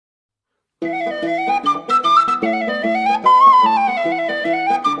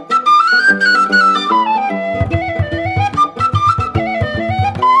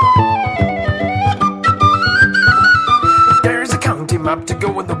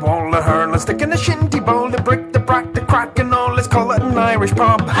go in the wall, a hurl, a stick in a shinty bowl, the brick, the brack, the crack, and all. Let's call it an Irish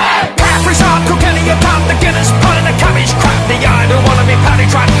pub. Caffrey's hard, Kilkenny, a pound, the Guinness, pint, a cabbage crap. The I don't wanna be paddy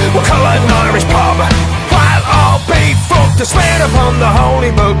track. We'll call it an Irish pub. While all be fucked, to swear upon the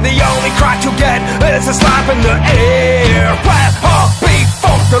holy book, the only crack you get is a slap in the air. While all be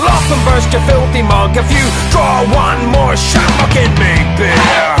fucked, they'll often burst your filthy mug if you draw one more shamrock in me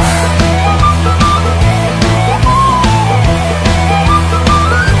beer.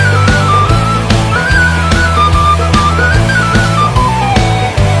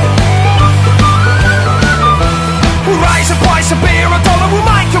 A beer, a dollar, we'll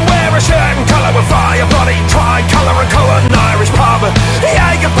make you wear a shirt and colour. We'll fly a bloody tri-colour and colour an Irish pub. The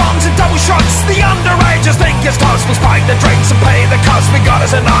Jager bombs and double shots, the underagers think it's toast. We spike the drinks and pay the cost, we got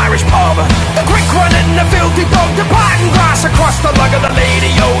us an Irish pub. The quick run in the filthy dog, the pattern grass across the lug of the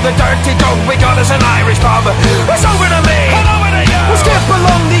lady, oh the dirty dog, we got us an Irish pub. It's over to me, and over to you. We'll skip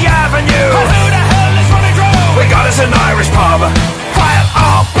along the avenue, and who the hell is running through? We got us an Irish pub. While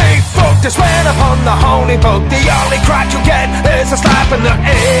all be fucked, to swear upon the holy book, the only crack you get is a slap in the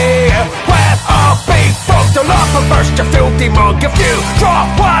air. Well, all be fucked, I'll often burst your filthy mug if you draw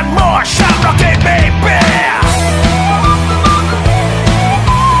one more shamrock in me beer.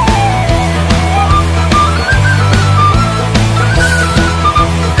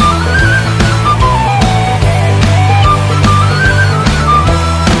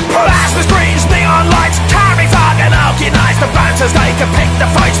 Plasma screens, neon lights, carry fog and oaky nights. The bouncers, they can pick the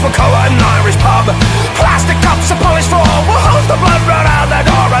fights, we'll call it an Irish pub. Plastic cups, a polished floor, we'll hose the blood right out the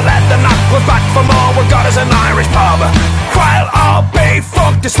door and let them knock us back for more. We've got us an Irish pub. While all be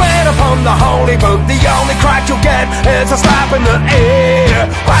fucked, you swear upon the holy book, the only crack you'll get is a slap in the air.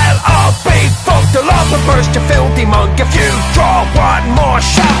 While all be fucked, you'll often burst your filthy mug if you draw one more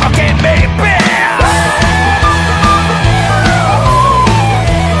shamrock in me beer.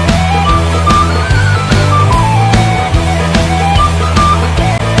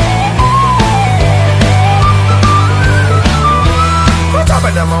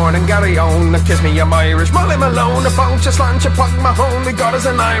 In the morning, Gary on, kiss me, I'm Irish. Molly Malone, the phone, just lunch, punk my home. We got us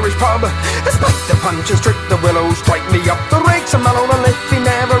an Irish pub. Despite the punches, trip the willows, strike me up. The rakes are mellow, the liffy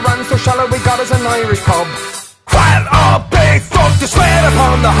never runs so shallow. We got us an Irish pub. While all be fucked, you swear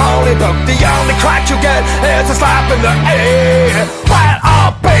upon the holy book, the only crack you get is a slap in the air. While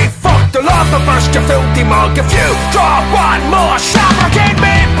all be fucked, you'll often burst your filthy mug if you draw one more shamrock in me.